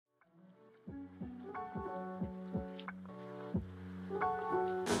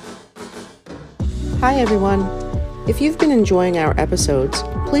Hi everyone. If you've been enjoying our episodes,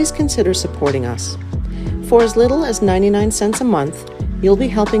 please consider supporting us. For as little as 99 cents a month, you'll be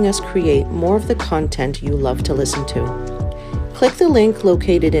helping us create more of the content you love to listen to. Click the link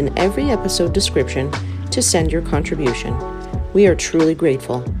located in every episode description to send your contribution. We are truly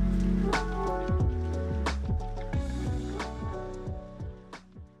grateful.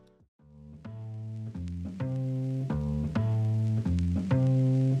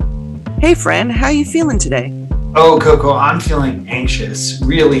 Hey friend, how you feeling today? Oh, Coco, I'm feeling anxious,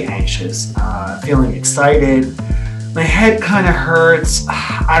 really anxious, feeling excited. My head kind of hurts.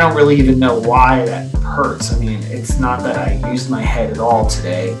 I don't really even know why that hurts. I mean, it's not that I used my head at all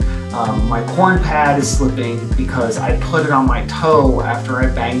today. My corn pad is slipping because I put it on my toe after I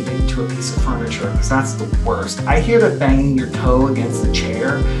banged into a piece of furniture, because that's the worst. I hear that banging your toe against the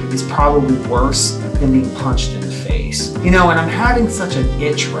chair is probably worse than being punched in the face. You know, and I'm having such an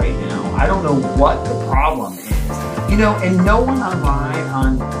itch right now. I don't know what the problem is. You know, and no one online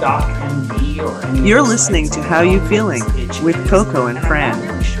on DocMD or any. You're listening to How You Feeling with Coco and Fran.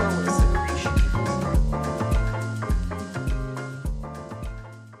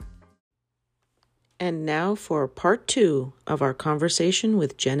 And now for part 2 of our conversation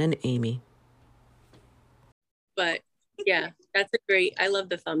with Jen and Amy. But yeah, that's I love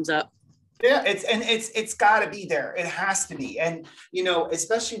the thumbs up. Yeah, it's got to be there. It has to be. And, you know,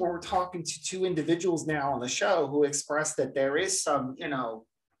 especially when we're talking to two individuals now on the show who express that there is some, you know,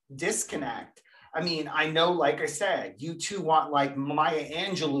 disconnect. I mean, I know, like I said, you two want like Maya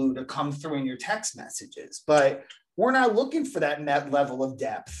Angelou to come through in your text messages, but we're not looking for that level of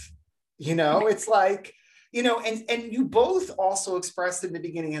depth. You know, it's like, you know, and you both also expressed in the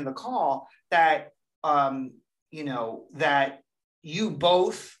beginning of the call that, you know, that you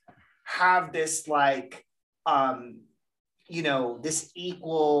both have this like, you know, this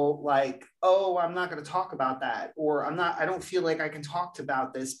equal like, oh, I'm not going to talk about that, or I don't feel like I can talk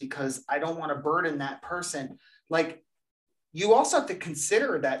about this because I don't want to burden that person. Like, you also have to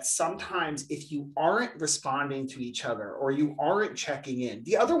consider that sometimes if you aren't responding to each other or you aren't checking in,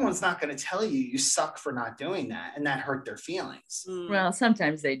 the other one's not going to tell you you suck for not doing that, and that hurt their feelings. Well,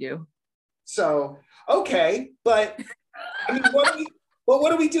 sometimes they do. So, okay, but I mean,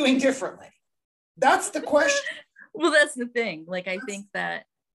 what are we doing differently? That's the question. Well, that's the thing. Like, I think that,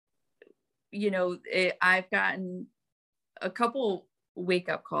 you know, I've gotten a couple wake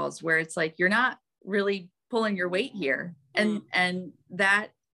up calls where it's like, you're not really pulling your weight here. And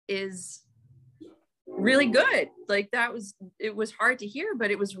that is really good. Like, it was hard to hear,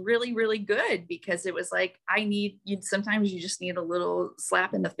 but it was really, really good, because it was like, sometimes you just need a little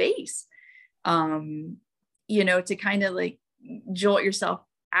slap in the face, you know, to kind of like jolt yourself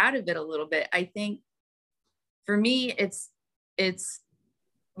out of it a little bit. I think for me, it's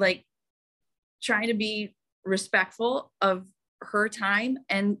like trying to be respectful of her time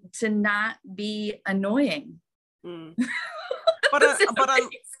and to not be annoying. But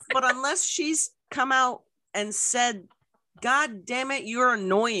unless she's come out and said, God damn it, you're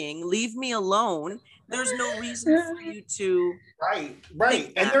annoying, leave me alone, there's no reason for you to.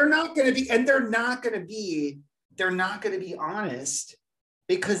 Right. And they're not going to be honest,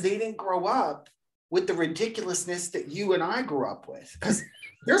 because they didn't grow up with the ridiculousness that you and I grew up with. Because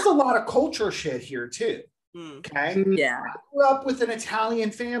there's a lot of culture shit here too. Okay. Yeah. I grew up with an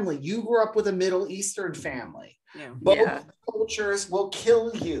Italian family. You grew up with a Middle Eastern family. Yeah. Both cultures will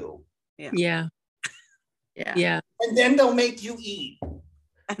kill you. Yeah. And then they'll make you eat.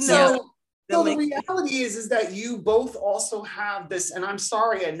 So the reality is that you both also have this, and I'm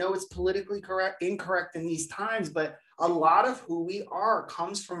sorry, I know it's politically incorrect in these times, but a lot of who we are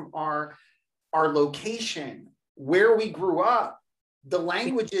comes from our location, where we grew up, the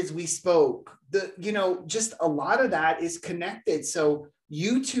languages we spoke, just a lot of that is connected. So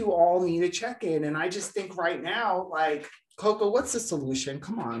you two all need to check in. And I just think right now, like, Coco, what's the solution?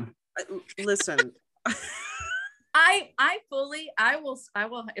 Come on. Listen. I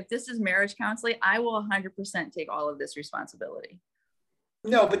will, if this is marriage counseling, I will 100% take all of this responsibility.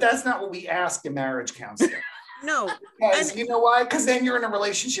 No, but that's not what we ask in marriage counseling. No. Because you know why? Because then you're in a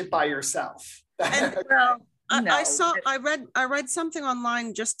relationship by yourself. I read something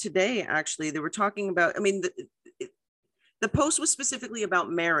online just today, actually. They were talking about, I mean, the post was specifically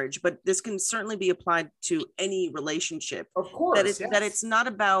about marriage, but this can certainly be applied to any relationship. Of course. That it's not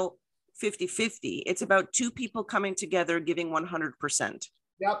about 50-50. It's about two people coming together, giving 100%.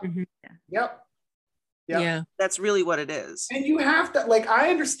 Yep. Mm-hmm. Yep. Yeah. That's really what it is. And you have to, like,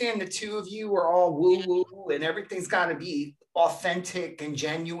 I understand the two of you are all woo-woo and everything's got to be authentic and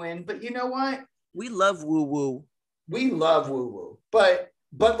genuine, but you know what? We love woo-woo. We love woo-woo, but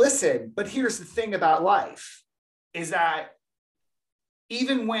But listen, but here's the thing about life is that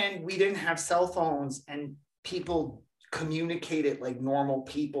even when we didn't have cell phones and people communicated like normal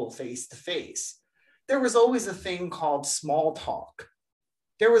people face to face, there was always a thing called small talk.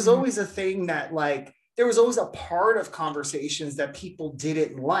 There was always a thing that like, there was always a part of conversations that people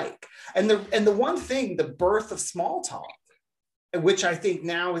didn't like. And the one thing, the birth of small talk, which I think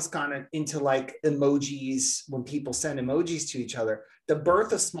now is kind of into like emojis, when people send emojis to each other, the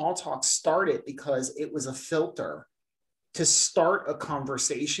birth of small talk started because it was a filter to start a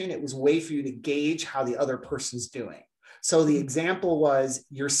conversation. It was a way for you to gauge how the other person's doing. So the example was,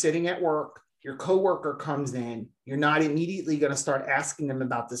 you're sitting at work, your coworker comes in, you're not immediately going to start asking them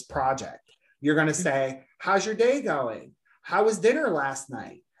about this project. You're going to say, how's your day going? How was dinner last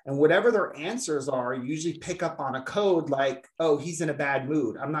night? And whatever their answers are, you usually pick up on a code like, oh, he's in a bad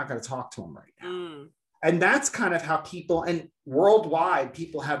mood, I'm not going to talk to him right now. And that's kind of how people, and worldwide,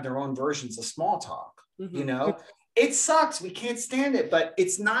 people have their own versions of small talk. You know, it sucks. We can't stand it, but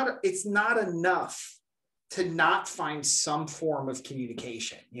it's not enough to not find some form of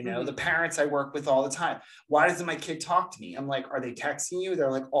communication. You know, the parents I work with all the time, why doesn't my kid talk to me? I'm like, are they texting you?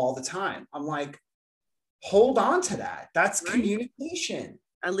 They're like, all the time. I'm like, hold on to that. That's right. Communication.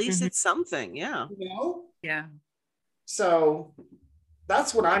 At least it's something. Yeah. You know? Yeah. So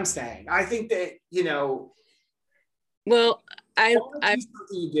that's what I'm saying. I think that, you know, well, I'd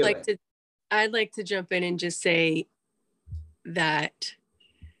like to jump in and just say that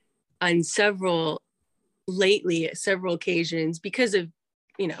on several occasions, because of,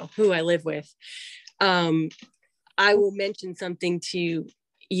 you know, who I live with, I will mention something to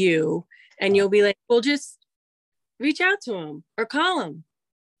you and you'll be like, well, just reach out to him or call him.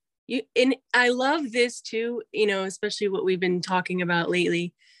 And I love this too, you know, especially what we've been talking about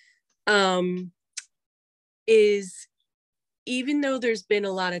lately, is even though there's been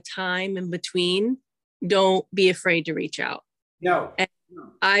a lot of time in between, don't be afraid to reach out. No. And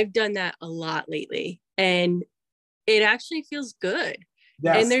I've done that a lot lately and it actually feels good.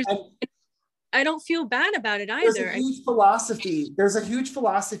 Yes. And I don't feel bad about it either. There's a huge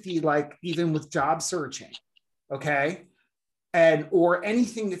philosophy, like even with job searching. Okay. Or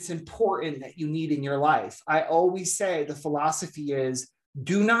anything that's important that you need in your life. I always say the philosophy is,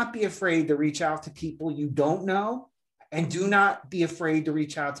 do not be afraid to reach out to people you don't know, and do not be afraid to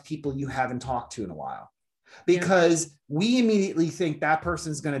reach out to people you haven't talked to in a while. Because we immediately think that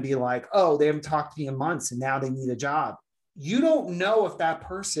person's going to be like, oh, they haven't talked to me in months and now they need a job. You don't know if that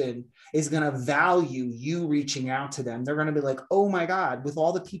person is going to value you reaching out to them. They're going to be like, oh my God, with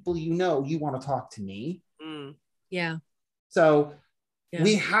all the people you know, you want to talk to me. Yeah. So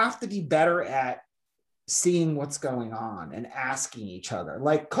we have to be better at seeing what's going on and asking each other.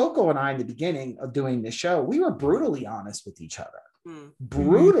 Like Coco and I, in the beginning of doing the show, we were brutally honest with each other.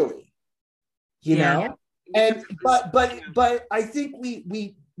 Brutally, you know? And but I think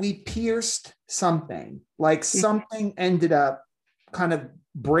we pierced something, like something ended up kind of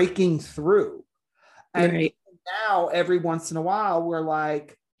breaking through. And now every once in a while we're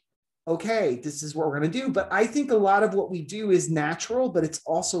like, okay, this is what we're going to do. But I think a lot of what we do is natural, but it's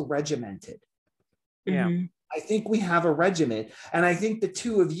also regimented. Yeah. I think we have a regiment. And I think the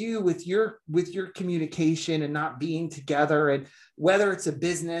two of you with your communication and not being together, and whether it's a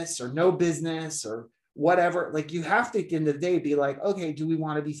business or no business or whatever, like you have to, at the end of the day, be like, okay, do we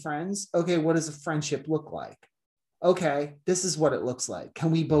want to be friends? Okay, what does a friendship look like? Okay, this is what it looks like.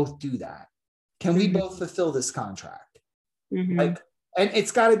 Can we both do that? Can we both fulfill this contract? Like, and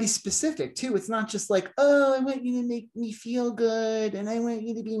it's got to be specific too. It's not just like, oh, I want you to make me feel good and I want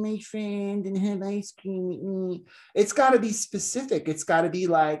you to be my friend and have ice cream with me. It's got to be specific. It's got to be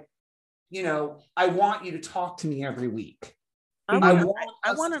like, you know, I want you to talk to me every week. I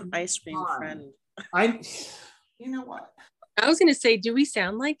want an ice cream friend. You know what? I was going to say, do we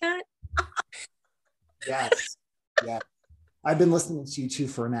sound like that? Yes. Yeah. I've been listening to you two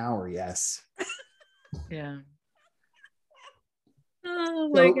for an hour. Yes. Yeah. Oh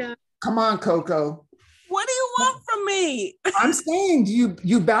my God. Come on, Coco. What do you want from me? I'm saying, do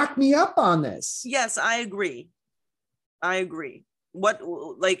you back me up on this? Yes, I agree. What,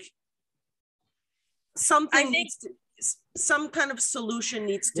 like, something needs to, some kind of solution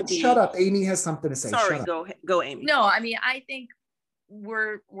needs to be. Shut up. Amy has something to say. Sorry, go Amy. No, I mean, I think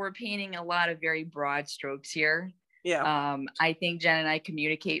we're painting a lot of very broad strokes here. Yeah. I think Jen and I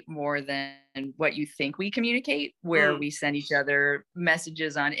communicate more than what you think we communicate, where we send each other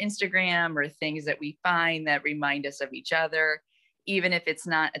messages on Instagram or things that we find that remind us of each other. Even if it's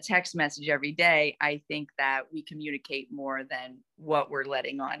not a text message every day, I think that we communicate more than what we're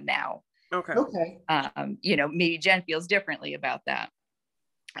letting on now. Okay. You know, maybe Jen feels differently about that.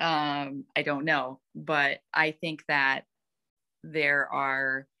 I don't know, but I think that there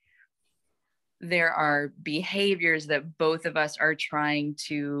are behaviors that both of us are trying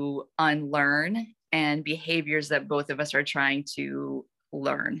to unlearn and behaviors that both of us are trying to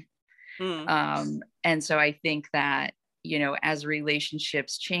learn. And so I think that, you know, as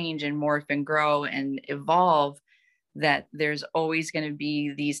relationships change and morph and grow and evolve, that there's always going to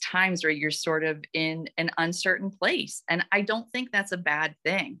be these times where you're sort of in an uncertain place. And I don't think that's a bad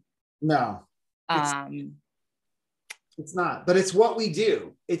thing. No, it's not, but it's what we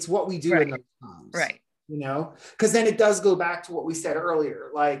do. It's what we do right. in those times. Right. You know, because then it does go back to what we said earlier.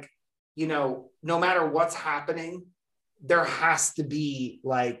 Like, you know, no matter what's happening, there has to be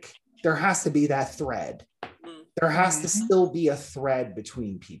that thread. There has to still be a thread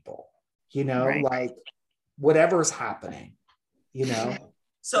between people, you know, right. like whatever's happening, you know?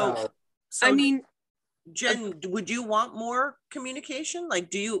 So I mean, Jen, would you want more communication? Like,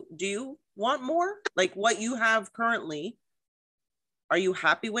 do you want more? Like what you have currently, are you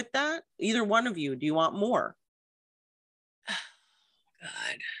happy with that? Either one of you, do you want more?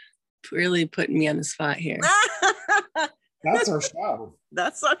 God, really putting me on the spot here. That's our show.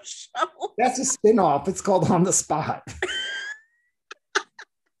 That's our show. That's a spin-off. It's called On the Spot.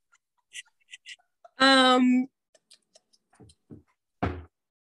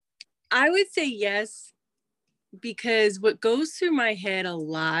 I would say yes, because what goes through my head a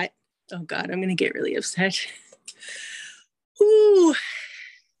lot, oh God, I'm going to get really upset. Ooh.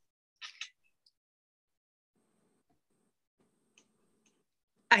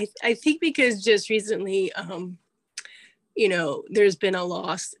 I think because just recently, you know, there's been a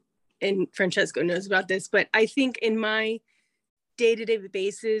loss, and Francesco knows about this, but I think in my day-to-day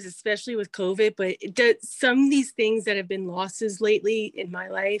basis, especially with COVID, but some of these things that have been losses lately in my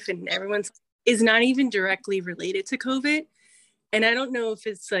life and everyone's is not even directly related to COVID. And I don't know if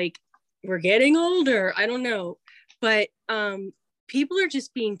it's like we're getting older, I don't know, but people are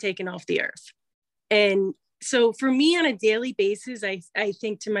just being taken off the earth. And so for me on a daily basis, I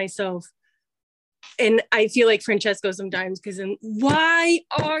think to myself, and I feel like Francesco sometimes, because why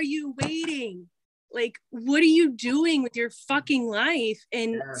are you waiting? Like, what are you doing with your fucking life?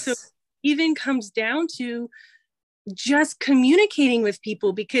 And so even comes down to just communicating with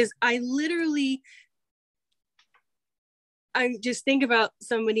people, because I just think about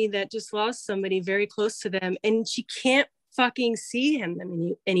somebody that just lost somebody very close to them, and she can't fucking see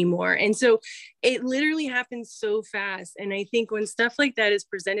him anymore. And so it literally happens so fast. And I think when stuff like that is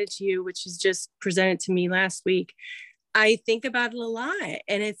presented to you, which is just presented to me last week, I think about it a lot.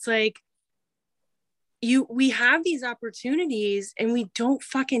 And it's like, we have these opportunities and we don't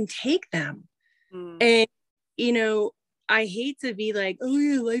fucking take them. And, you know, I hate to be like, oh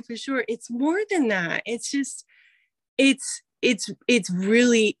yeah, life is short. It's more than that. It's just, it's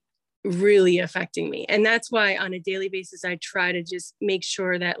really, really affecting me. And that's why on a daily basis, I try to just make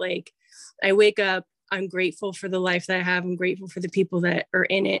sure that like I wake up, I'm grateful for the life that I have. I'm grateful for the people that are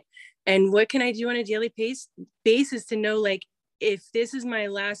in it. And what can I do on a daily basis to know, like, if this is my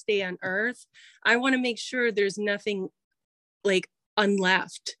last day on earth, I want to make sure there's nothing like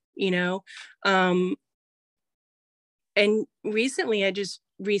unleft, you know? And recently I just,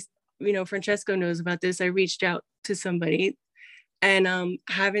 you know, Francesco knows about this. I reached out to somebody and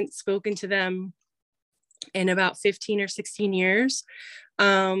haven't spoken to them in about 15 or 16 years.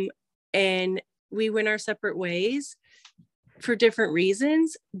 And we went our separate ways for different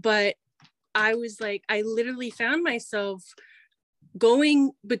reasons. But I was like, I literally found myself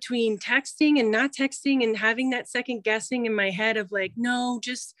going between texting and not texting and having that second guessing in my head of like, no,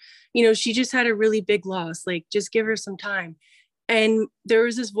 just, you know, she just had a really big loss. Like, just give her some time. And there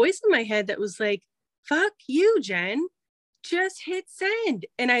was this voice in my head that was like, fuck you, Jen, just hit send.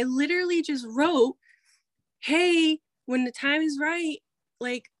 And I literally just wrote, hey, when the time is right,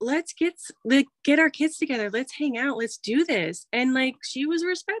 like, let's get our kids together. Let's hang out. Let's do this. And like, she was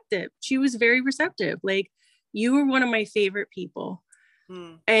receptive. She was very receptive. Like, you were one of my favorite people.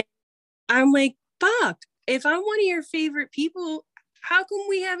 And I'm like, fuck, if I'm one of your favorite people, how come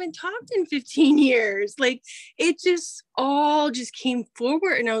we haven't talked in 15 years? Like, it just all just came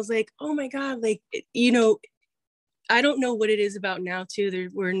forward. And I was like, oh my God, like, you know, I don't know what it is about now too.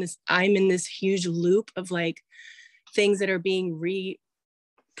 I'm in this huge loop of like things that are being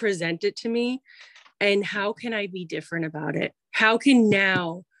presented to me. And how can I be different about it? How can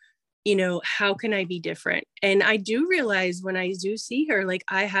I be different? And I do realize when I do see her, like,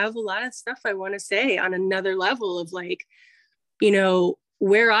 I have a lot of stuff I want to say on another level of like, you know,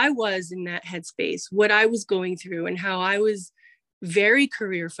 where I was in that headspace, what I was going through and how I was very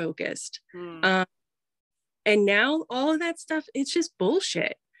career focused. And now all of that stuff, it's just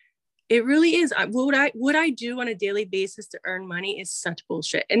bullshit. It really is. What I do on a daily basis to earn money is such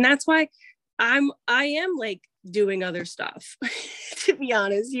bullshit. And that's why I am like doing other stuff, to be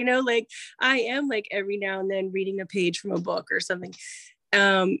honest, you know, like I am like every now and then reading a page from a book or something.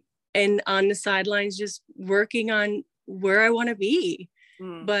 And on the sidelines, just working on where I want to be.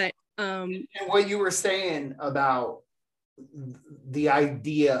 But and what you were saying about the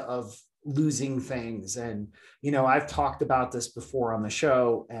idea of losing things, and you know, I've talked about this before on the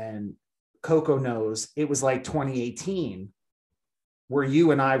show, and Coco knows it was like 2018 where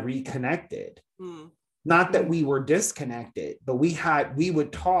you and I reconnected. Not that we were disconnected, but we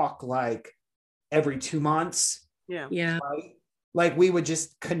would talk like every 2 months. Yeah. Right? Like we would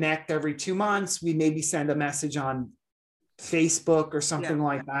just connect every 2 months. We maybe send a message on Facebook or something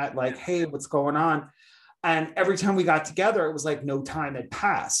like that, like, hey, what's going on? And every time we got together, it was like no time had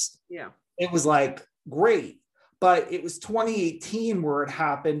passed. Yeah. It was like great. But it was 2018 where it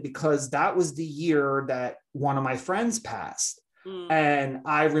happened, because that was the year that one of my friends passed. And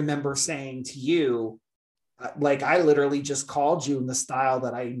I remember saying to you, like, I literally just called you in the style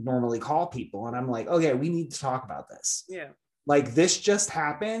that I normally call people. And I'm like, oh yeah, we need to talk about this. Yeah. Like, this just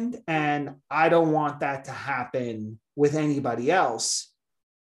happened, and I don't want that to happen with anybody else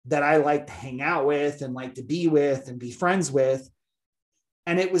that I like to hang out with and like to be with and be friends with.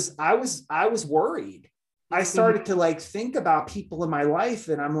 And I was worried. I started to like think about people in my life,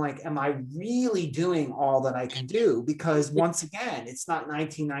 and I'm like, am I really doing all that I can do? Because once again, it's not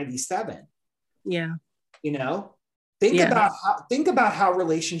 1997. Yeah. You know, think about how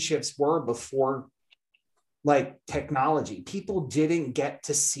relationships were before like technology. People didn't get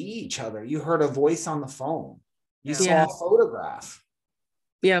to see each other. You heard a voice on the phone. You saw a photograph.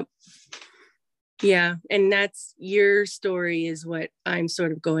 Yep. Yeah. And that's your story is what I'm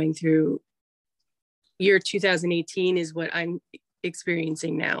sort of going through. Year 2018 is what I'm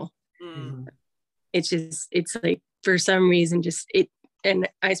experiencing now. It's just, it's like, for some reason, just it. And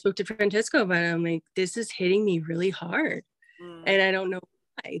I spoke to Francesco about it. I'm like, this is hitting me really hard. And I don't know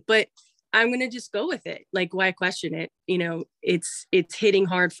why, but I'm going to just go with it. Like, why question it? You know, it's hitting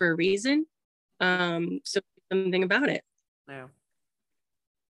hard for a reason. So something about it. Yeah.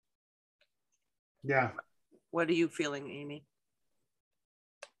 Yeah. What are you feeling, Amy?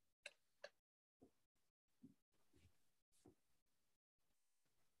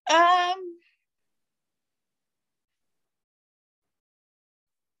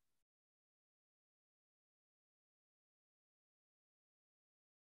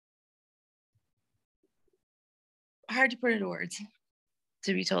 Hard to put into words,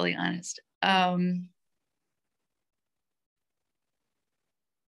 to be totally honest.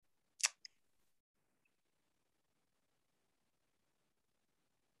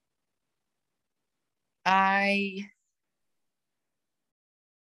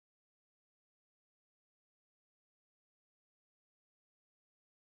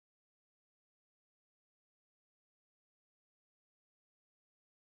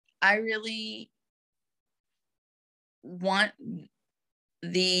 I really want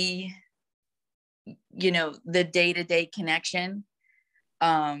the, you know, the day-to-day connection.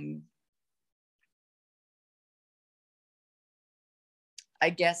 I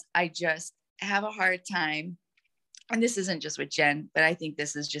guess I just have a hard time, and this isn't just with Jen, but I think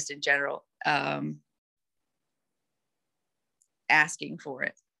this is just in general, asking for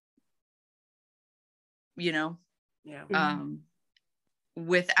it, you know? Yeah.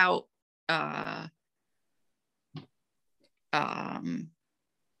 Without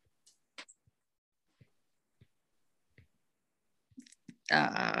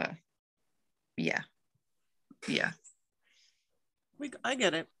yeah. I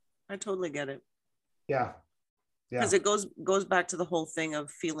get it. I totally get it. Yeah. Because it goes back to the whole thing of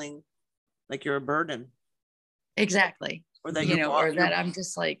feeling like you're a burden. Exactly. Or that, you know, or that I'm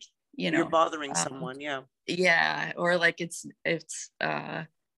just like, you know, you're bothering someone. Yeah. Yeah. Or like it's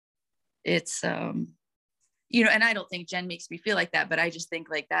you know, and I don't think Jen makes me feel like that, but I just think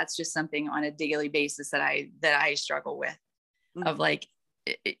like that's just something on a daily basis that I struggle with, of like,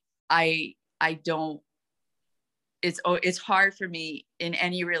 I don't, it's hard for me in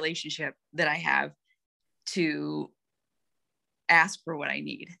any relationship that I have to ask for what I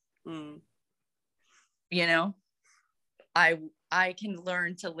need. You know, I can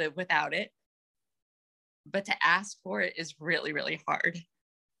learn to live without it, but to ask for it is really, really hard.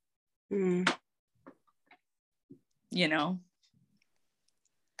 You know,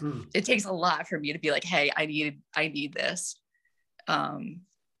 it takes a lot for me to be like, hey, I need this. And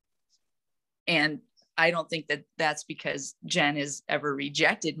I don't think that that's because Jen has ever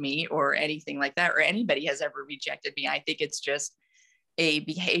rejected me or anything like that, or anybody has ever rejected me. I think it's just a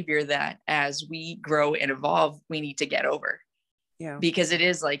behavior that as we grow and evolve, we need to get over. Yeah. Because it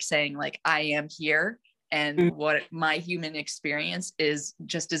is like saying like, I am here and what my human experience is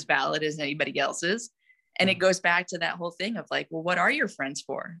just as valid as anybody else's. And it goes back to that whole thing of like, well, what are your friends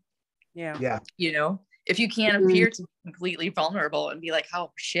for? Yeah. Yeah. You know, if you can't appear to be completely vulnerable and be like,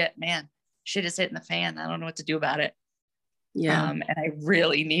 oh shit, man, shit is hitting the fan. I don't know what to do about it. Yeah. And I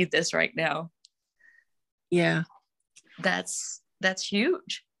really need this right now. Yeah. That's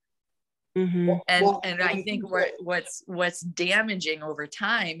huge. Mm-hmm. And I think what's damaging over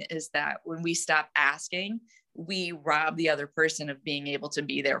time is that when we stop asking, we rob the other person of being able to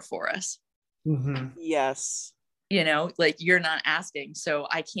be there for us. Mm-hmm. Yes. You know, like you're not asking, so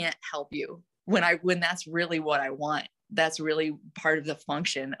I can't help you when that's really what I want. That's really part of the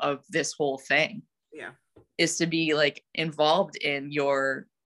function of this whole thing. Yeah. Is to be like involved in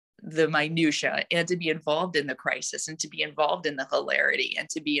the minutia, and to be involved in the crisis, and to be involved in the hilarity, and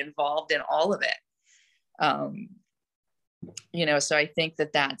to be involved in all of it. You know, so I think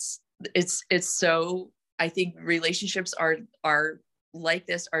it's so, I think relationships are like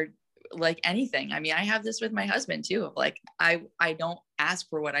this, are like anything. I mean, I have this with my husband too, of like, I don't ask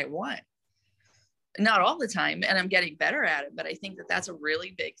for what I want, not all the time. And I'm getting better at it, but I think that that's a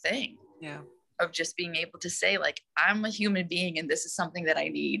really big thing. Yeah. Of just being able to say like, I'm a human being and this is something that I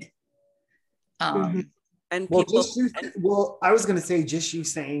need. And Well, people, I was going to say, just you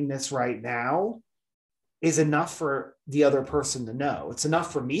saying this right now is enough for the other person to know. It's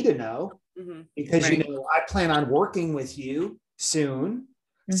enough for me to know, because, Right. you know, I plan on working with you soon.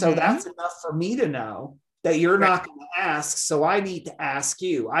 So Mhm. that's enough for me to know that you're Right. not going to ask. So I need to ask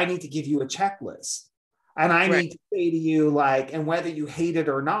you. I need to give you a checklist. And I Right. need to say to you, like, and whether you hate it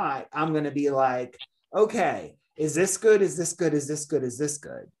or not, I'm going to be like, okay, is this good? Is this good? Is this good? Is this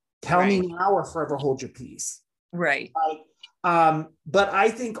good? Tell me Right. now or forever hold your peace. Right. But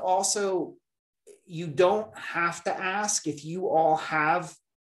I think also you don't have to ask if you all have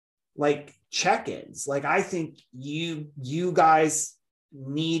like check-ins. Like, I think you guys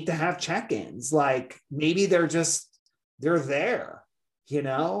need to have check-ins. Like, maybe they're there, you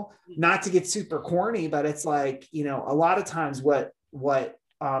know, not to get super corny, but it's like, you know, a lot of times what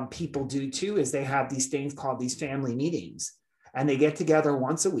people do too is they have these things called these family meetings, and they get together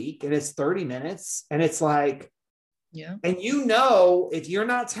once a week, and it's 30 minutes, and it's like, Yeah. and you know, if you're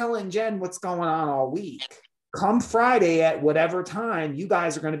not telling Jen what's going on all week, come Friday at whatever time, you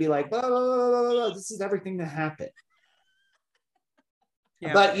guys are going to be like, blah, blah, blah, blah, blah, this is everything that happened.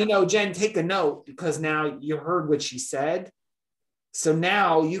 Yeah. But, you know, Jen, take a note, because now you heard what she said. So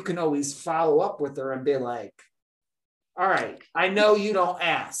now you can always follow up with her and be like, all right, I know you don't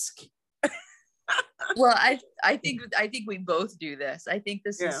ask. Well, I think we both do this. I think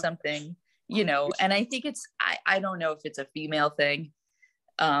this is something, you know, and I think it's, I don't know if it's a female thing.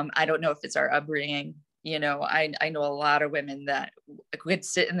 I don't know if it's our upbringing. You know, I know a lot of women that could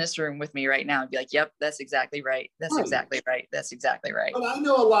sit in this room with me right now and be like, yep, that's exactly right. That's Right. exactly right. That's exactly right. But I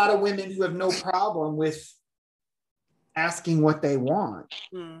know a lot of women who have no problem with asking what they want.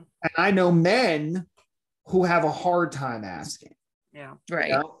 Mm, And I know men who have a hard time asking. yeah. Right.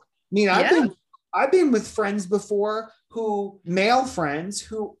 You know? I mean, I've been with friends before, male friends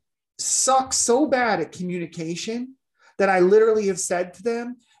who suck so bad at communication that I literally have said to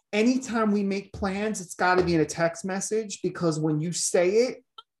them, anytime we make plans, it's got to be in a text message, because when you say it,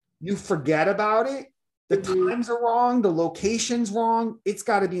 you forget about it. The times are wrong, the location's wrong. It's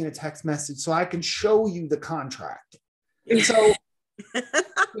got to be in a text message so I can show you the contract. And so, you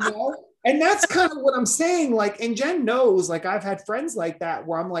know, and that's kind of what I'm saying. Like, and Jen knows, like, I've had friends like that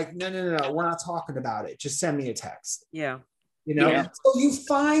where I'm like, no, we're not talking about it. Just send me a text. Yeah. You know, Yeah. so you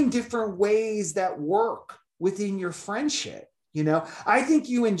find different ways that work within your friendship. You know, I think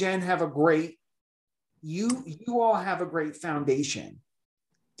you and Jen have you all have a great foundation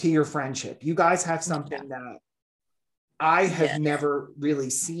to your friendship. You guys have something that I have never really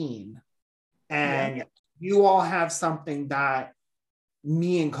seen. And you all have something that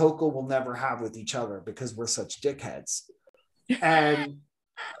me and Coco will never have with each other, because we're such dickheads. And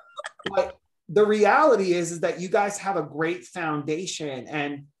but the reality is that you guys have a great foundation,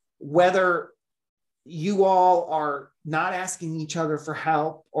 and whether you all are not asking each other for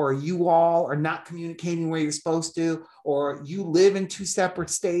help, or you all are not communicating where you're supposed to, or you live in two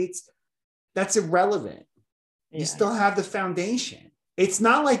separate states, that's irrelevant. You still have the foundation. It's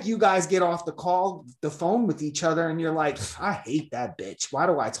not like you guys get off the phone with each other and you're like, I hate that bitch. Why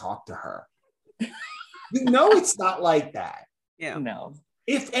do I talk to her? You know, it's not like that. Yeah. No.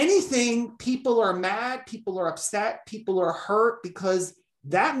 If anything, people are mad, people are upset, people are hurt because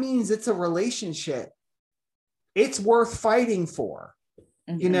that means it's a relationship. It's worth fighting for.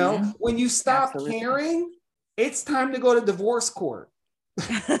 You know, when you stop caring, it's time to go to divorce court.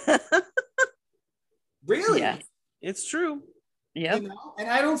 Really? Yeah. It's true. Yeah. You know? And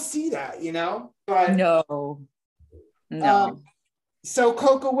I don't see that, you know, but No. So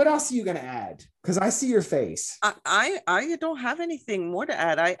Coco, what else are you going to add? Because I see your face. I don't have anything more to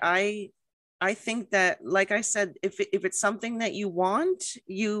add. I think that, like I said, if it's something that you want,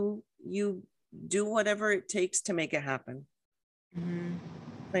 you do whatever it takes to make it happen.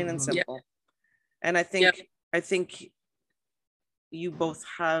 Plain and simple. Yep. And I think you both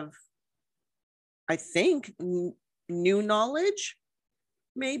have, I think, new knowledge,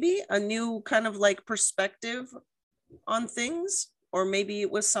 maybe a new kind of like perspective on things, or maybe it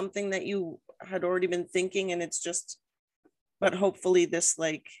was something that you had already been thinking and it's just, but hopefully this,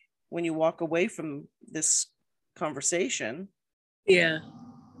 like when you walk away from this conversation. Yeah.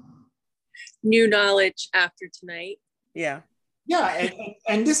 New knowledge after tonight. Yeah. Yeah.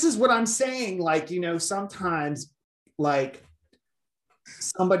 And this is what I'm saying. Like, you know, sometimes like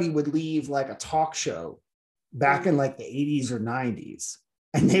somebody would leave like a talk show back in like the 80s or 90s,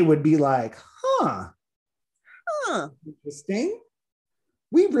 and they would be like, interesting.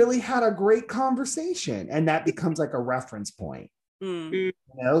 We really had a great conversation. And that becomes like a reference point, you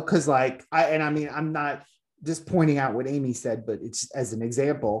know, because like, I'm not just pointing out what Amy said, but it's as an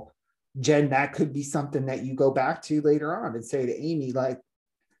example, Jen, that could be something that you go back to later on and say to Amy, like,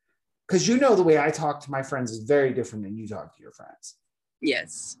 because you know, the way I talk to my friends is very different than you talk to your friends.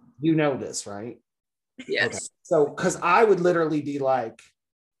 Yes. You know this, right? Yes. Okay. So, because I would literally be like,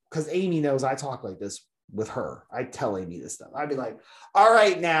 because Amy knows I talk like this with her. I tell Amy this stuff. I'd be like, all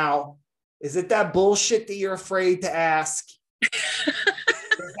right, now, is it that bullshit that you're afraid to ask? Is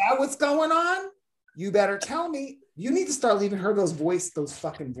that what's going on? You better tell me. You need to start leaving her those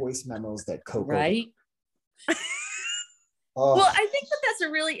fucking voice memos that Coco. Right. Oh. Well, I think that that's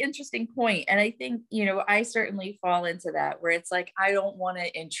a really interesting point. And I think, you know, I certainly fall into that where it's like, I don't want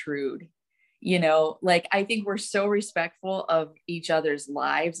to intrude, you know, like, I think we're so respectful of each other's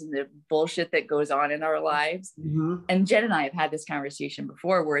lives and the bullshit that goes on in our lives. Mm-hmm. And Jen and I have had this conversation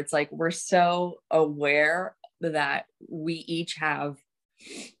before where it's like, we're so aware that we each have,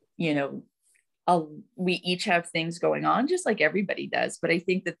 you know, we each have things going on just like everybody does. But I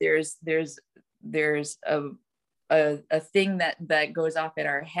think that there's a thing that goes off in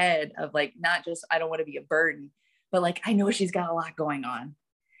our head of like, not just, I don't want to be a burden, but like, I know she's got a lot going on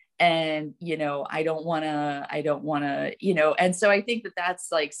and, you know, I don't want to, you know, and so I think that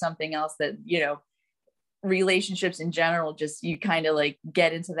that's like something else that, you know, relationships in general, just, you kind of like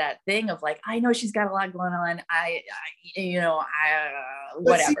get into that thing of like, I know she's got a lot going on. I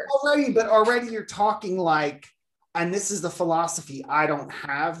whatever. But already you're talking like, and this is the philosophy I don't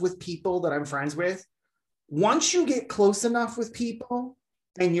have with people that I'm friends with. Once you get close enough with people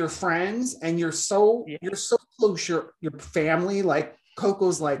and you're friends and you're so close, your family, like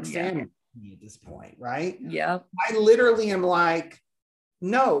Coco's like family at this point, right? Yeah. I literally am like,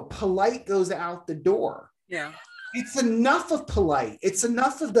 no, polite goes out the door. Yeah. It's enough of polite. It's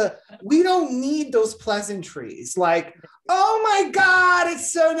enough of we don't need those pleasantries. Like, oh my God,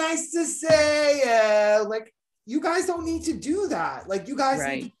 it's so nice to say, like, you guys don't need to do that. Like, you guys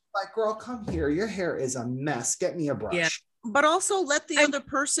need to, like, girl, come here. Your hair is a mess. Get me a brush. Yeah. But also let the other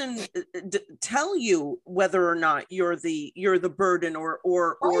person tell you whether or not you're the burden or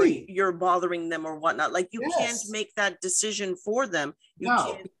you're bothering them or whatnot. Like, you can't make that decision for them. You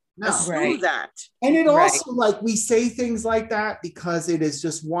can't assume that. And it also, like, we say things like that because it is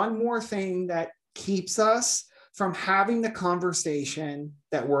just one more thing that keeps us from having the conversation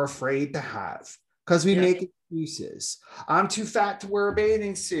that we're afraid to have because we make excuses. I'm too fat to wear a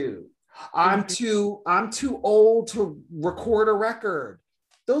bathing suit. I'm too old to record a record.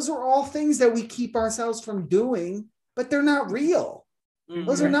 Those are all things that we keep ourselves from doing, but they're not real. Mm-hmm.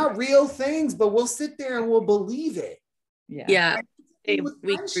 Those are not real things, but we'll sit there and we'll believe it. Yeah.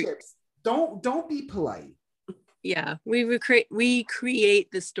 Don't be polite. Yeah. We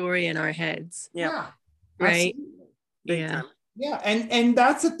create the story in our heads. Yeah. Right. Yeah. Yeah. And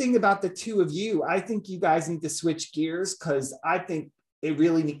that's the thing about the two of you. I think you guys need to switch gears because I think it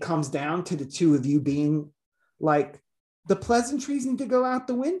really comes down to the two of you being like, the pleasantries need to go out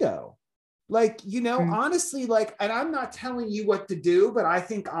the window. Like, you know, honestly, like, and I'm not telling you what to do, but I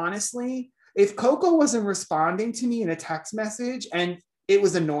think honestly, if Coco wasn't responding to me in a text message and it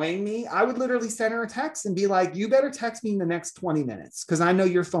was annoying me, I would literally send her a text and be like, you better text me in the next 20 minutes because I know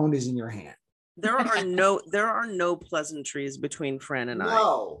your phone is in your hand. There are no pleasantries between Fran and I.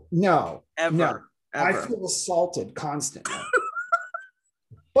 No, Ever. I feel assaulted constantly.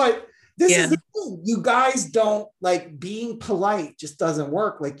 But this is the thing. You guys don't like being polite just doesn't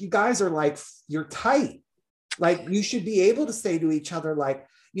work. Like you guys are like, you're tight. Like you should be able to say to each other, like,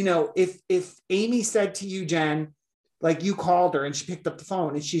 you know, if Amy said to you, Jen, like you called her and she picked up the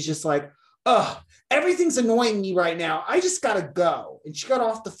phone and she's just like, oh, everything's annoying me right now. I just gotta go. And she got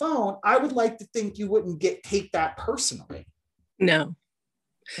off the phone. I would like to think you wouldn't take that personally. No.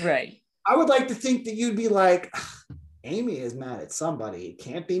 Right. I would like to think that you'd be like, Amy is mad at somebody. It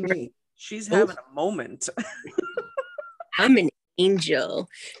can't be me. She's having a moment. I'm an angel.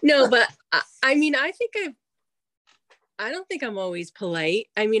 No, but I mean, I don't think I'm always polite.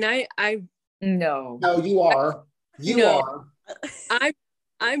 I mean, No, you are. You are.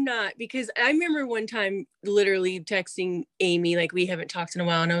 I'm not, because I remember one time literally texting Amy, like, we haven't talked in a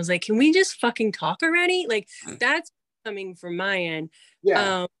while. And I was like, can we just fucking talk already? Like, that's coming from my end.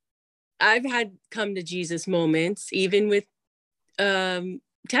 Yeah. I've had come to Jesus moments, even with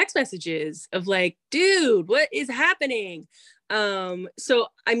text messages of like, dude, what is happening? So,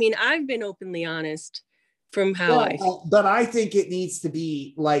 I mean, I've been openly honest from how I feel. But I think it needs to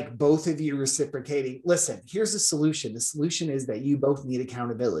be like both of you reciprocating. Listen, here's the solution. The solution is that you both need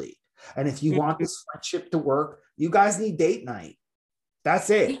accountability. And if you want this friendship to work, you guys need date night. That's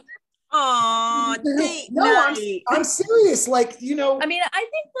it. Oh, date night. I'm serious. Like, you know, I mean, I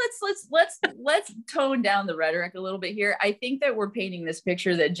think let's tone down the rhetoric a little bit here. I think that we're painting this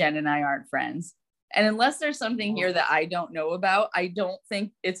picture that Jen and I aren't friends. And unless there's something here that I don't know about, I don't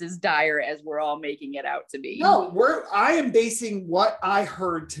think it's as dire as we're all making it out to be. No, I am basing what I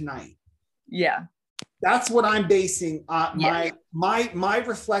heard tonight. Yeah. That's what I'm basing my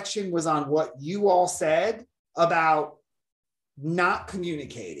reflection was on what you all said about not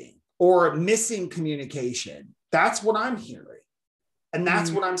communicating or missing communication. That's what I'm hearing. And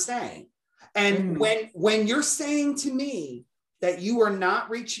that's what I'm saying. And when you're saying to me that you are not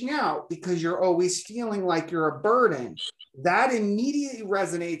reaching out because you're always feeling like you're a burden, that immediately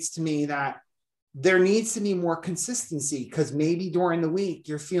resonates to me that there needs to be more consistency, because maybe during the week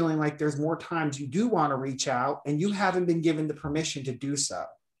you're feeling like there's more times you do want to reach out and you haven't been given the permission to do so.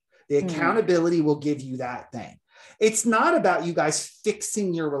 The accountability will give you that thing. It's not about you guys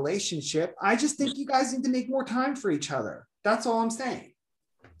fixing your relationship. I just think you guys need to make more time for each other. That's all I'm saying.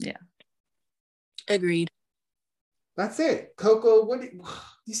 Yeah. Agreed. That's it. Coco, what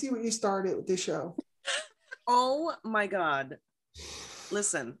you see what you started with this show? Oh my God.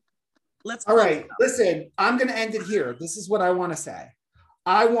 Listen, all right. Listen, I'm going to end it here. This is what I want to say.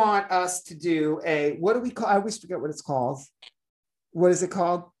 I want us to do what do we call? I always forget what it's called. What is it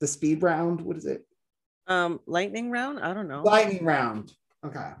called? The speed round? What is it? Lightning round? I don't know. Lightning round.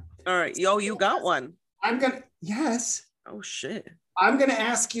 Okay. All right. Yo, you got one. Yes. Oh shit. I'm going to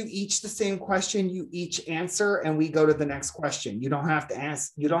ask you each the same question. You each answer and we go to the next question. You don't have to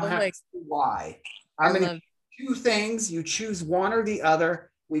ask. You don't have to say why. I'm going to do two things. You choose one or the other.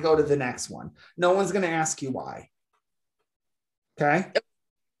 We go to the next one. No one's going to ask you why. Okay.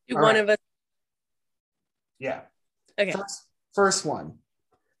 One of us. Yeah. Okay. First one.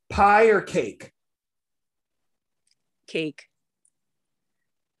 Pie or cake? Cake.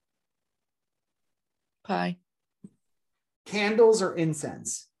 Pie. Candles or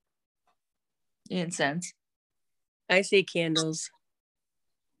incense? Incense. I say candles.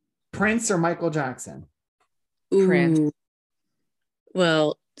 Prince or Michael Jackson? Prince. Ooh.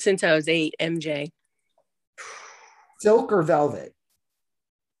 Well, since I was 8, MJ. Silk or velvet?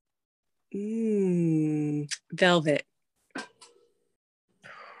 Velvet.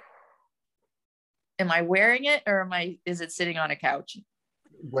 Am I wearing it or is it sitting on a couch?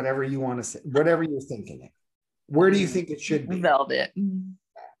 Whatever you want to say, whatever you're thinking it. Where do you think it should be? Velvet.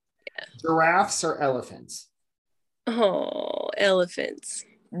 Giraffes or elephants? Oh, elephants.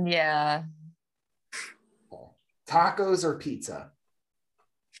 Yeah. Tacos or pizza?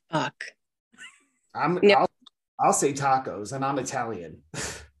 Fuck. I'll say tacos, and I'm Italian.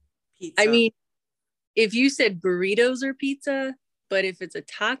 Pizza. I mean, if you said burritos or pizza, but if it's a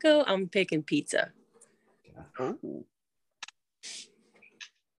taco, I'm picking pizza. Oh.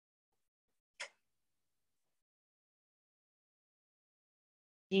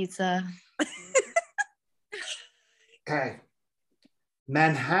 Pizza. Okay.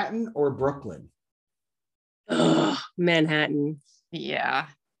 Manhattan or Brooklyn? Ugh, Manhattan. Yeah.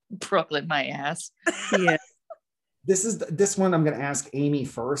 Brooklyn, my ass. Yeah. This one I'm going to ask Amy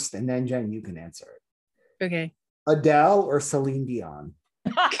first, and then Jen, you can answer it. Okay. Adele or Celine Dion?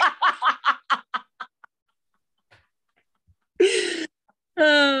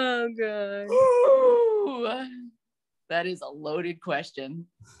 Oh god. Ooh, that is a loaded question.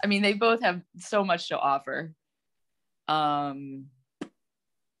 I mean, they both have so much to offer. I'm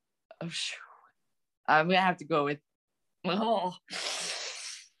gonna have to go with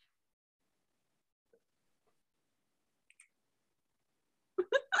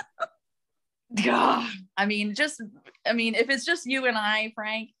God. I mean, if it's just you and I,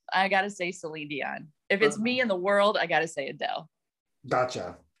 Frank, I gotta say Celine Dion. If it's me in the world, I gotta say Adele.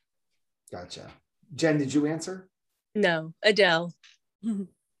 Gotcha. Jen, did you answer? No, Adele.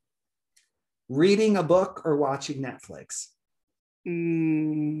 Reading a book or watching Netflix?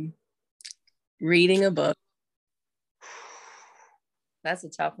 Reading a book. That's a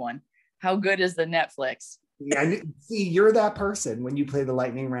tough one. How good is the Netflix? Yeah, see, you're that person when you play the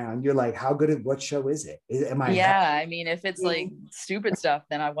lightning round. You're like, how good at what show is it? I mean, if it's like stupid stuff,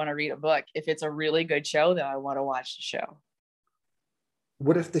 then I want to read a book. If it's a really good show, then I want to watch the show.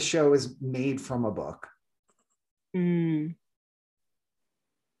 What if the show is made from a book?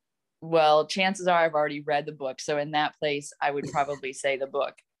 Well, chances are I've already read the book. So in that place, I would probably say the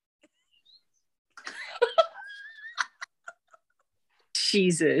book.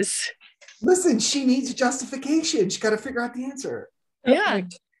 Jesus. Listen, she needs justification. She got to figure out the answer. Yeah.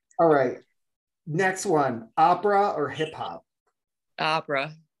 All right. Next one, opera or hip hop?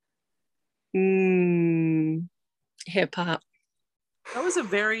 Opera. Hip hop. That was a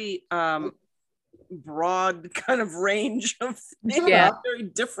very broad kind of range of things. Yeah. Very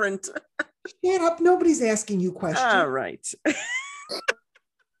different. Shut up. Nobody's asking you questions. All right.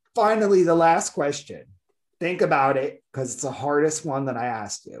 Finally, the last question. Think about it because it's the hardest one that I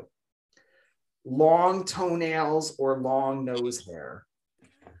asked you. Long toenails or long nose hair?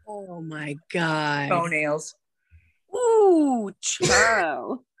 Oh my god. Toenails. Ooh,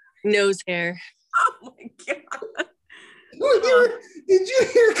 child. Nose hair. Oh my god. Did you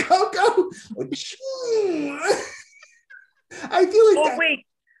hear Coco? I feel like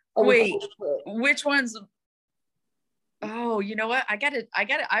wait. Which one's? Oh, you know what? I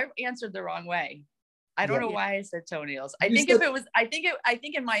answered the wrong way. I don't know why I said toenails. I think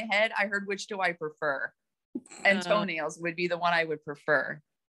in my head, I heard which do I prefer, and toenails would be the one I would prefer.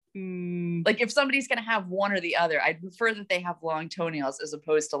 Like if somebody's gonna have one or the other, I'd prefer that they have long toenails as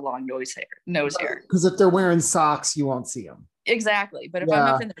opposed to long nose hair. Because if they're wearing socks, you won't see them. Exactly. But if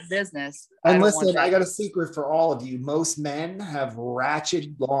I'm up in their business, and listen, I got a secret for all of you. Most men have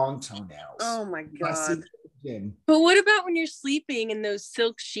ratchet long toenails. Oh my god. But what about when you're sleeping in those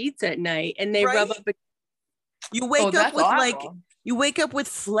silk sheets at night and they rub up? You wake up with you wake up with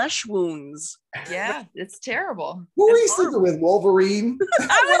flesh wounds. Yeah, it's terrible. Who are you sleeping with, Wolverine? I was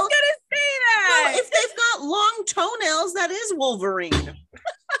gonna say that. Well, if they've got long toenails, that is Wolverine.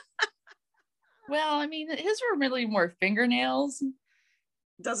 Well, I mean, his were really more fingernails.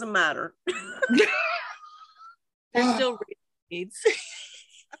 Doesn't matter. They're still reeds.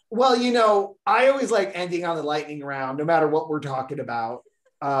 Well, you know, I always like ending on the lightning round, no matter what we're talking about.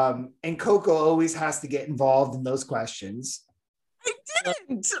 And Coco always has to get involved in those questions. I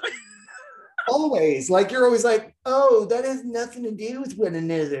didn't. Always. Like, you're always like, oh, that has nothing to do with one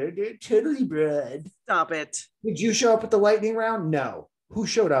another. They're totally broad. Stop it. Did you show up at the lightning round? No. Who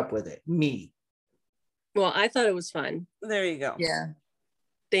showed up with it? Me. Well, I thought it was fun. There you go. Yeah.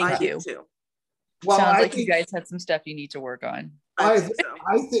 Thank you. Did too. Well, sounds like you guys had some stuff you need to work on. I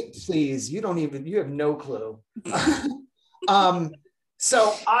think, please, you have no clue.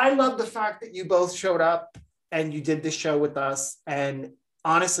 So I love the fact that you both showed up and you did this show with us. And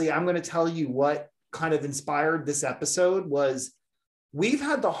honestly, I'm going to tell you what kind of inspired this episode was we've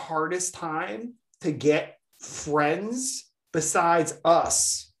had the hardest time to get friends besides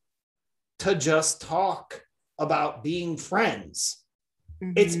us to just talk about being friends.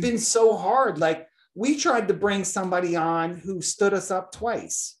 Mm-hmm. It's been so hard. Like, we tried to bring somebody on who stood us up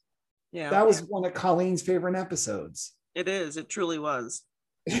twice. Yeah. That was one of Colleen's favorite episodes. It is. It truly was.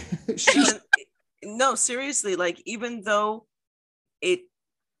 No, seriously, like, even though it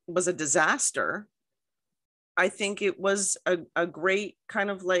was a disaster, I think it was a great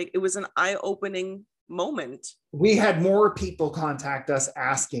kind of like, it was an eye-opening moment. We had more people contact us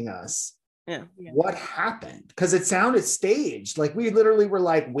asking us what happened, because it sounded staged. Like, we literally were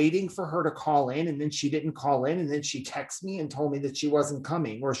like waiting for her to call in, and then she didn't call in, and then she texted me and told me that she wasn't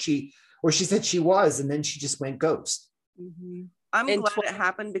coming, or she said she was, and then she just went ghost. Mm-hmm. I'm glad it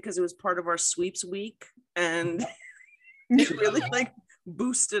happened because it was part of our sweeps week, and it really like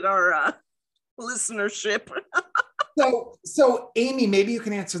boosted our listenership. So Amy, maybe you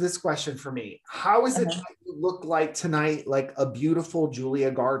can answer this question for me. How is it that you look like tonight, like a beautiful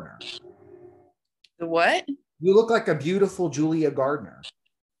Julia Gardner? The what? You look like a beautiful Julia Gardner.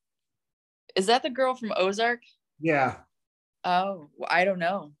 Is that the girl from Ozark? Yeah. Oh, well, I don't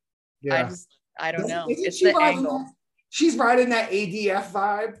know. Yeah. I don't know. Isn't It's she the riding angle. that- She's riding that ADF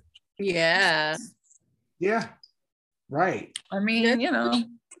vibe. Yeah. Yeah. Right. I mean, you know.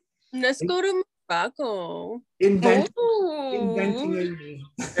 Let's go to Morocco. Inventing Oh, Amy.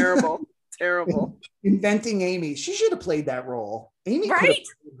 terrible, terrible. Inventing Amy. She should have played that role. Amy could have Right?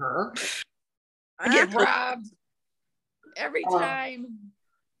 played her. I get robbed every time.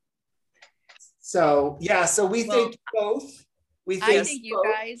 So yeah, so we Well, thank you both. We I thank think you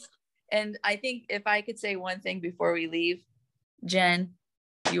guys, and I think if I could say one thing before we leave, Jen,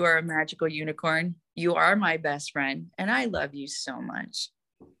 you are a magical unicorn. You are my best friend, and I love you so much.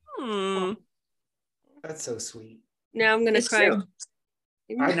 Hmm. That's so sweet. Now I'm gonna It's cry. true.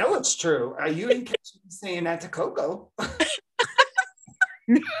 I know it's true. You didn't catch me saying that to Coco.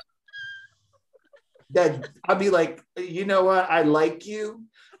 That I'll be like, you know what? I like you.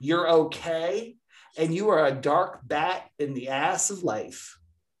 You're okay, and you are a dark bat in the ass of life.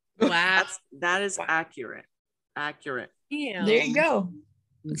 Wow. That is accurate. Accurate. Yeah. There you go.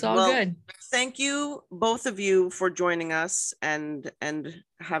 It's all Well, good. Thank you, both of you, for joining us and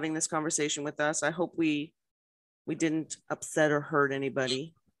having this conversation with us. I hope we didn't upset or hurt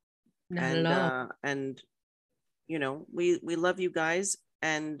anybody. Not And at all. and you know, we love you guys,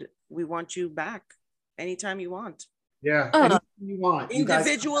 and we want you back anytime you want. Yeah, Oh. anything you want. You guys-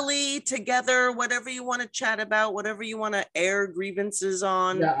 Individually, together, whatever you want to chat about, whatever you want to air grievances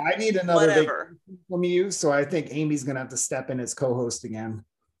on. Yeah, I need another whatever. vacation from you, so I think Amy's gonna have to step in as co-host again.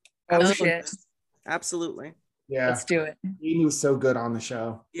 Oh, shit. Absolutely. Yeah, Let's do it. Amy was so good on the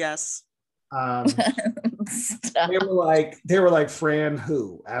show. Yes. Stop. They were like Fran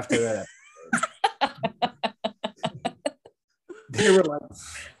who after that. They were like,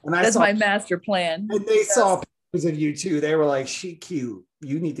 when I That's saw my master plan. when they saw pictures of you too, they were like, she cute.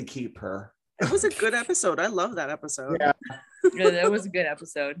 You need to keep her. It was a good episode. I love that episode. Yeah. Yeah, that was a good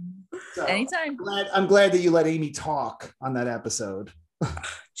episode. So, Anytime. I'm glad that you let Amy talk on that episode.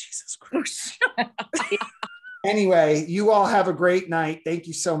 Jesus Christ. Anyway, you all have a great night. Thank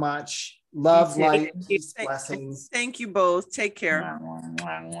you so much. Love, You too. light, Thank- peace, blessings. Thank you both. Take care.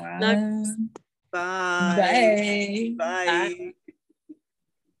 Bye. Bye. Bye.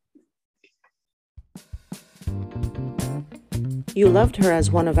 You loved her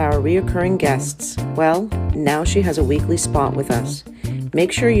as one of our reoccurring guests. Well, now she has a weekly spot with us.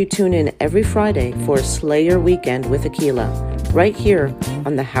 Make sure you tune in every Friday for Slay Your Weekend with Akila, right here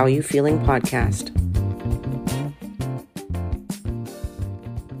on the How You Feeling podcast.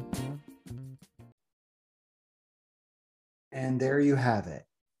 And there you have it.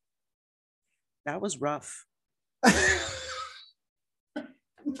 That was rough.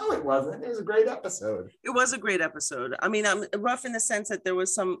 No, it wasn't. It was a great episode. It was a great episode. I mean, I'm rough in the sense that there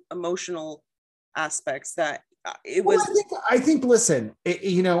was some emotional aspects that it was. Well, I think listen,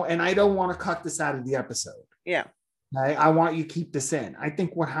 and I don't want to cut this out of the episode. Yeah. I want you to keep this in. I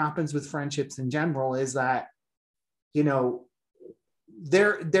think what happens with friendships in general is that,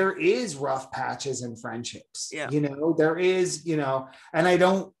 there is rough patches in friendships. Yeah. There is, and I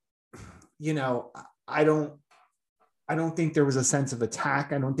don't think there was a sense of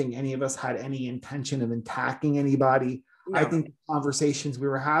attack. I don't think any of us had any intention of attacking anybody. No. I think the conversations we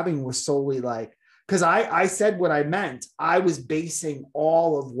were having was solely like, because I said what I meant. I was basing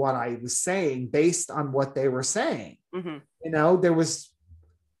all of what I was saying based on what they were saying. Mm-hmm. There was,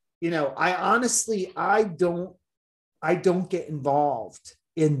 I honestly, I don't get involved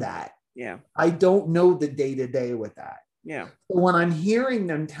in that. Yeah. I don't know the day-to-day with that. Yeah. So when I'm hearing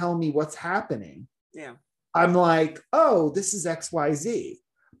them tell me what's happening, Yeah. I'm like, oh, this is XYZ.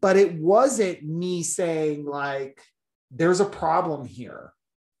 But it wasn't me saying like, there's a problem here.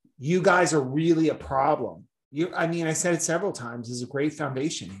 You guys are really a problem. I said it several times. There's a great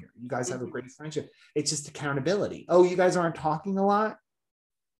foundation here. You guys have a great friendship. It's just accountability. Oh, you guys aren't talking a lot?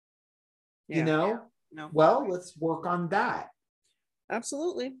 Yeah. No. Well, let's work on that.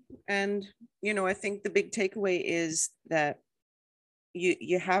 Absolutely. And, I think the big takeaway is that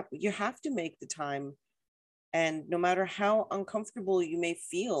you have to make the time, and no matter how uncomfortable you may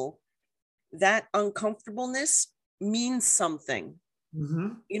feel, that uncomfortableness means something. Mm-hmm.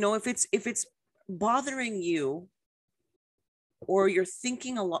 If it's bothering you, or you're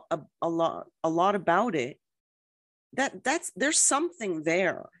thinking a lot about it, there's something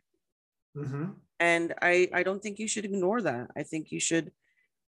there. Mm-hmm. And I don't think you should ignore that. I think you should,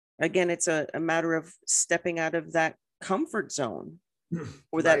 again, it's a matter of stepping out of that comfort zone,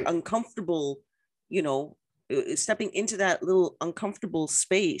 or that Right. uncomfortable, stepping into that little uncomfortable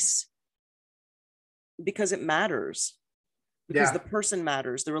space because it matters, because Yeah. the person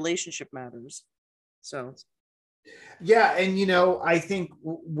matters, the relationship matters. So Yeah, and I think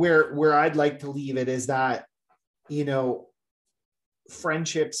where I'd like to leave it is that,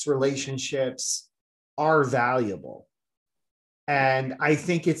 friendships, relationships are valuable. And I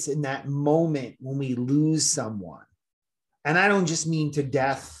think it's in that moment when we lose someone. And I don't just mean to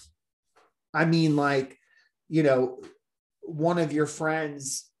death. I mean, like, one of your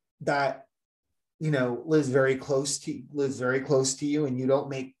friends that, lives very close to you, and you don't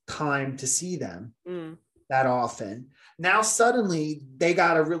make time to see them that often. Now, suddenly they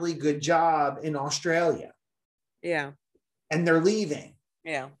got a really good job in Australia. yeah. And they're leaving.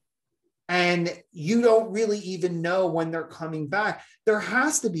 Yeah. And you don't really even know when they're coming back. There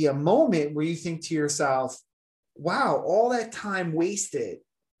has to be a moment where you think to yourself, wow, all that time wasted.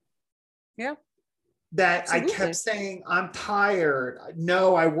 Yeah. That Absolutely. I kept saying, I'm tired.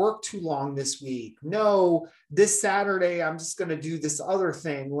 No, I worked too long this week. No, this Saturday, I'm just going to do this other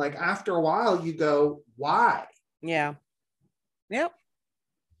thing. Like, after a while, you go, why? Yeah. Yep.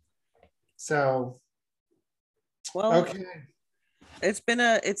 So, Well, okay. it's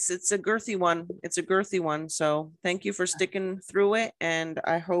a girthy one. It's a girthy one. So thank you for sticking through it. And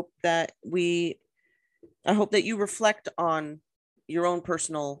I hope that you reflect on your own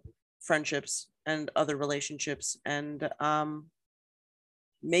personal friendships and other relationships, and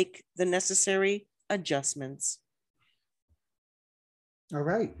make the necessary adjustments. All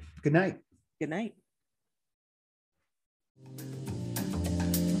right. Good night. Good night.